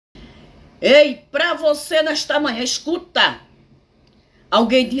Ei, para você nesta manhã, escuta.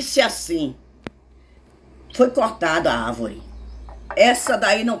 Alguém disse assim: foi cortada a árvore. Essa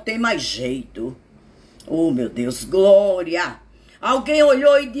daí não tem mais jeito. Oh, meu Deus, glória. Alguém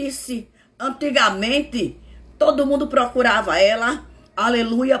olhou e disse: antigamente, todo mundo procurava ela.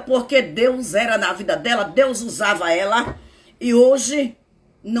 Aleluia, porque Deus era na vida dela, Deus usava ela. E hoje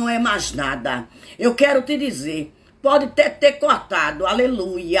não é mais nada. Eu quero te dizer, pode ter cortado,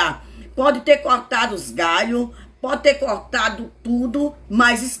 aleluia. Pode ter cortado os galhos, pode ter cortado tudo,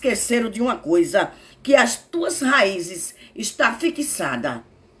 mas esqueceram de uma coisa, que as tuas raízes estão fixadas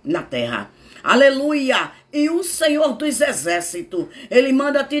na terra. Aleluia! E o Senhor dos Exércitos, Ele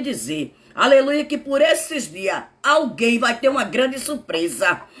manda te dizer, aleluia, que por esses dias alguém vai ter uma grande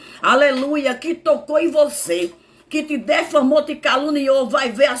surpresa. Aleluia, que tocou em você, que te defamou, te caluniou,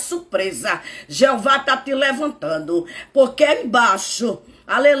 vai ver a surpresa. Jeová está te levantando, porque embaixo,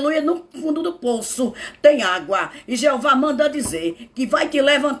 aleluia, no fundo do poço tem água. E Jeová manda dizer que vai te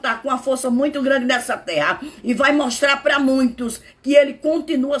levantar com uma força muito grande nessa terra e vai mostrar para muitos que Ele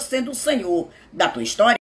continua sendo o Senhor da tua história.